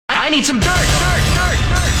need some dirt.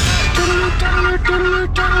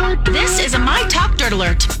 This is a My Talk Dirt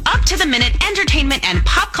Alert. Up to the minute entertainment and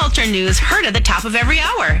pop culture news heard at the top of every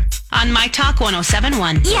hour on My Talk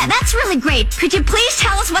 107.1. Yeah, that's really great. Could you please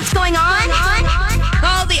tell us what's going on?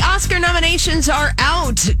 Well, the Oscar nominations are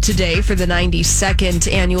out today for the 92nd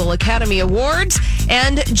Annual Academy Awards,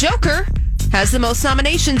 and Joker has the most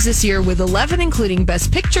nominations this year with 11, including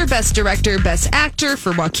Best Picture, Best Director, Best Actor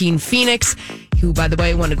for Joaquin Phoenix, who, by the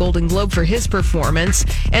way, won a Golden Globe for his performance.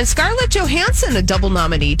 And Scarlett Johansson, a double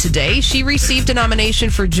nominee today. She received a nomination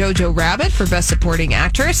for Jojo Rabbit for Best Supporting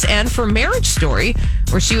Actress and for Marriage Story,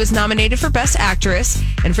 where she was nominated for Best Actress.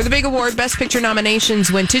 And for the big award, Best Picture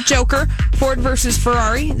nominations went to Joker, Ford vs.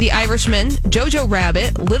 Ferrari, The Irishman, Jojo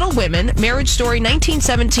Rabbit, Little Women, Marriage Story,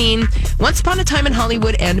 1917, Once Upon a Time in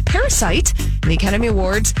Hollywood, and Parasite. And the Academy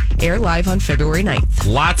Awards air live on February 9th.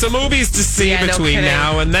 Lots of movies to see between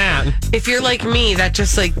now and that. If you're like me, that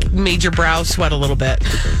just made your brow sweat a little bit.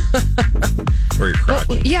 Or your crotch.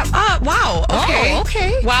 Wow. Okay. Oh,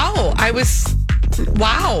 okay. Wow.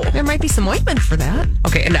 Wow. There might be some ointment for that.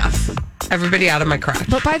 Okay, enough. Everybody out of my crotch.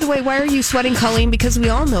 But by the way, why are you sweating, Colleen? Because we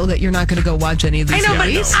all know that you're not going to go watch any of these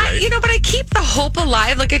movies. But I keep the hope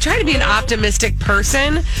alive. Like, I try to be an optimistic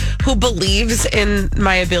person who believes in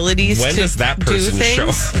my abilities When to does that do person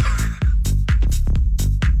show things. up?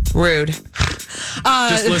 Rude.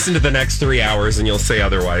 Just listen to the next 3 hours and you'll say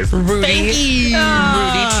otherwise. Rudy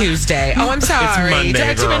Tuesday. Oh, I'm sorry. It's Monday, Do I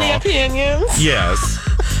have too many girl. opinions? Yes.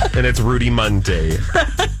 And it's Rudy Monday.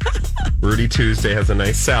 Rudy Tuesday has a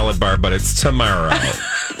nice salad bar, but it's tomorrow.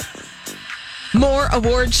 More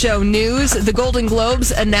award show news. The Golden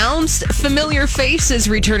Globes announced familiar faces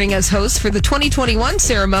returning as hosts for the 2021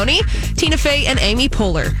 ceremony. Tina Fey and Amy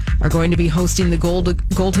Poehler are going to be hosting the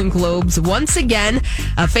Golden Globes once again.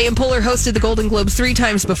 Fey and Poehler hosted the Golden Globes 3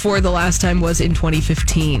 times before. The last time was in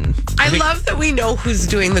 2015. I love that we know who's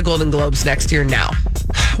doing the Golden Globes next year now.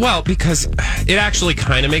 Well, because it actually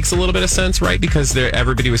kind of makes a little bit of sense, right? Because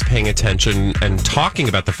everybody was paying attention and talking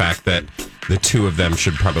about the fact that the two of them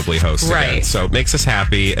should probably host again. So it makes us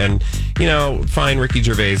happy. And, fine, Ricky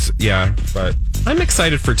Gervais, yeah. But I'm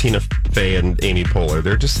excited for Tina Fey and Amy Poehler.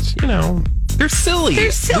 They're just, they're silly.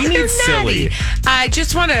 They're silly. We need They're silly. natty. I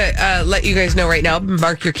just want to let you guys know right now,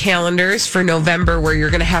 mark your calendars for November, where you're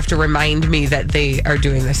going to have to remind me that they are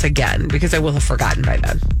doing this again, because I will have forgotten by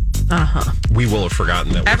then. We will have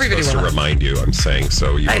forgotten that Everybody we're supposed to remind you, I'm saying,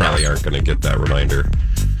 so you probably aren't going to get that reminder.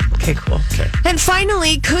 Okay, cool. Okay. And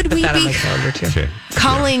finally, could we be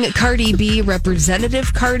calling Cardi B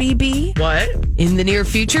Representative Cardi B? What? In the near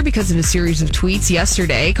future, because of a series of tweets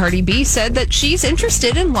yesterday, Cardi B said that she's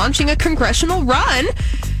interested in launching a congressional run.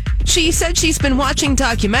 She said she's been watching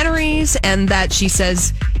documentaries and that she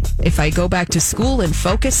says, if I go back to school and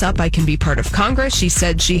focus up, I can be part of Congress. She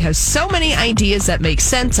said she has so many ideas that make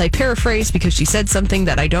sense. I paraphrase because she said something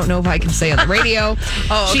that I don't know if I can say on the radio.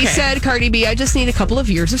 She said, Cardi B, I just need a couple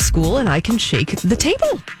of years of school and I can shake the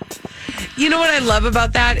table. You know what I love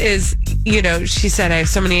about that is, she said, I have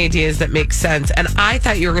so many ideas that make sense. And I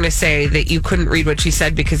thought you were going to say that you couldn't read what she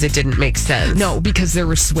said because it didn't make sense. No, because there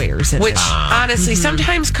were swears in it. Which, honestly,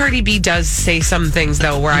 sometimes Cardi B does say some things,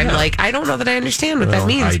 though, where I'm like, I don't know that I understand what that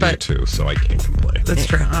means. I do too, so I can't complain. That's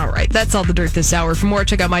true. All right. That's all the dirt this hour. For more,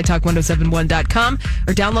 check out MyTalk1071.com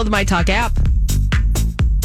or download the MyTalk app.